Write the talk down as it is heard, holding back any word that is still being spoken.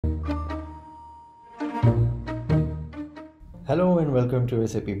Hello and welcome to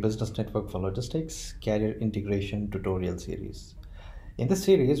SAP Business Network for Logistics Carrier Integration Tutorial Series. In this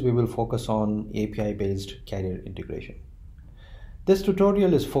series, we will focus on API-based carrier integration. This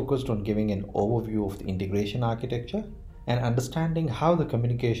tutorial is focused on giving an overview of the integration architecture and understanding how the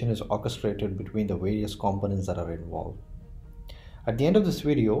communication is orchestrated between the various components that are involved. At the end of this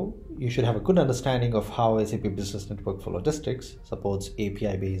video, you should have a good understanding of how SAP Business Network for Logistics supports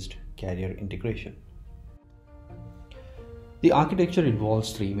API-based carrier integration. The architecture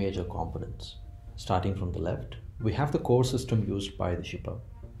involves three major components. Starting from the left, we have the core system used by the shipper.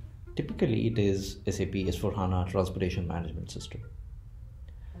 Typically, it is SAP S/4HANA Transportation Management System.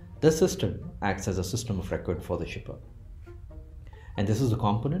 This system acts as a system of record for the shipper. And this is the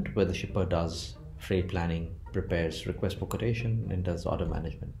component where the shipper does freight planning, prepares request for quotation, and does order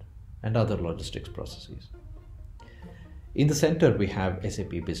management and other logistics processes. In the center, we have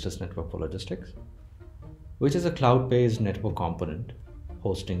SAP Business Network for Logistics, which is a cloud-based network component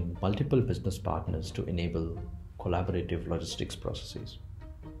hosting multiple business partners to enable collaborative logistics processes.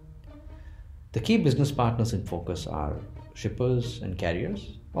 The key business partners in focus are shippers and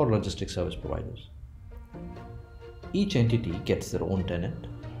carriers or logistics service providers. Each entity gets their own tenant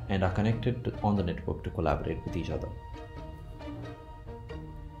and are connected on the network to collaborate with each other.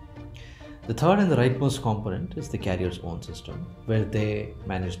 The third and the rightmost component is the carrier's own system, where they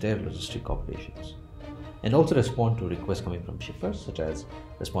manage their logistic operations and also respond to requests coming from shippers, such as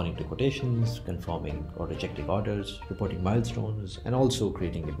responding to quotations, confirming or rejecting orders, reporting milestones, and also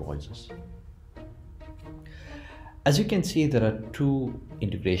creating invoices. As you can see, there are two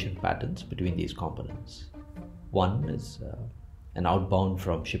integration patterns between these components. One is an outbound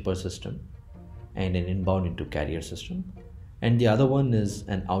from shipper system and an inbound into carrier system, and the other one is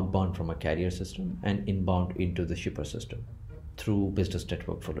an outbound from a carrier system and inbound into the shipper system through Business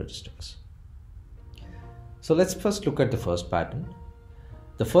Network for Logistics. So let's first look at the first pattern.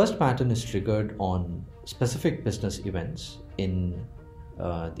 The first pattern is triggered on specific business events in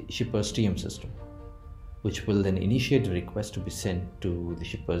the shipper's TM system, which will then initiate a request to be sent to the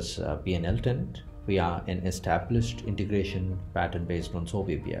shipper's P&L tenant via an established integration pattern based on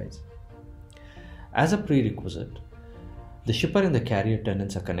SOAP APIs. As a prerequisite, the shipper and the carrier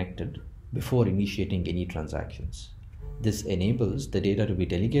tenants are connected before initiating any transactions. This enables the data to be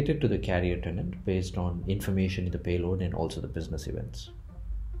delegated to the carrier tenant based on information in the payload and also the business events.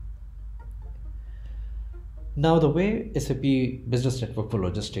 Now, the way SAP Business Network for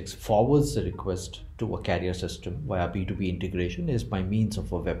Logistics forwards the request to a carrier system via B2B integration is by means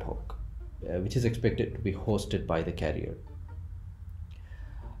of a webhook, which is expected to be hosted by the carrier.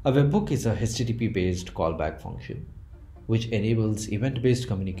 A webhook is a HTTP-based callback function, which enables event-based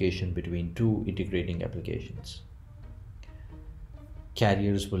communication between two integrating applications.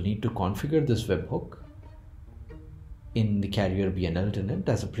 Carriers will need to configure this webhook in the carrier BNL tenant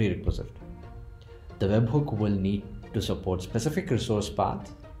as a prerequisite. The webhook will need to support specific resource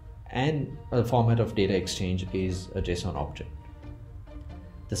path, and the format of data exchange is a JSON object.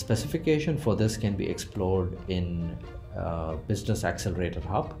 The specification for this can be explored in Business Accelerator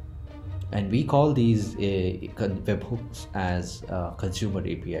Hub, and we call these webhooks as consumer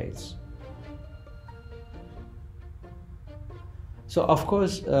APIs. So of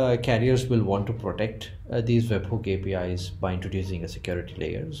course, carriers will want to protect these webhook APIs by introducing a security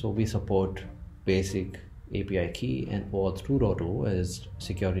layer. So we support basic API key and OAuth 2.0 as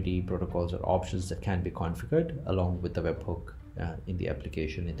security protocols or options that can be configured along with the webhook in the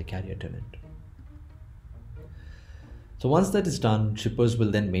application in the carrier tenant. So once that is done, shippers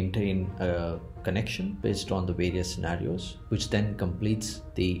will then maintain a connection based on the various scenarios, which then completes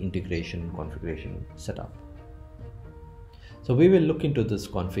the integration configuration setup. So we will look into this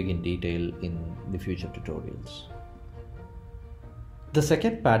config in detail in the future tutorials. The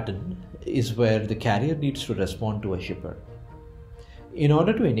second pattern is where the carrier needs to respond to a shipper. In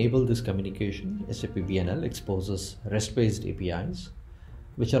order to enable this communication, SAP BNL exposes REST-based APIs,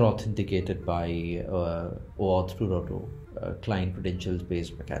 which are authenticated by OAuth 2.0 client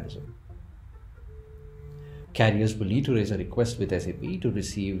credentials-based mechanism. Carriers will need to raise a request with SAP to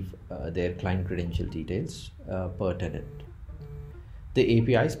receive their client credential details per tenant. The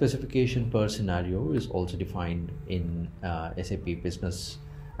API specification per scenario is also defined in SAP Business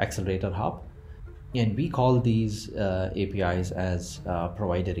Accelerator Hub, and we call these APIs as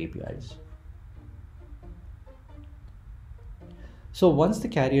provider APIs. So once the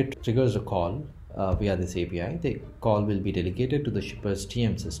carrier triggers a call via this API, the call will be delegated to the shipper's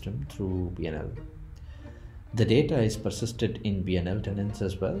TM system through BNL. The data is persisted in BNL tenants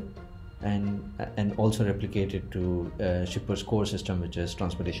as well, and also replicated to shipper's core system, which is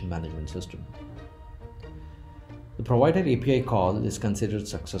transportation management system. The provider API call is considered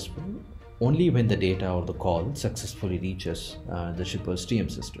successful only when the data or the call successfully reaches the shipper's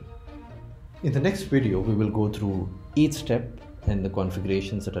TM system. In the next video, we will go through each step and the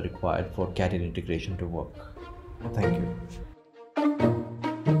configurations that are required for carrier integration to work. Thank you.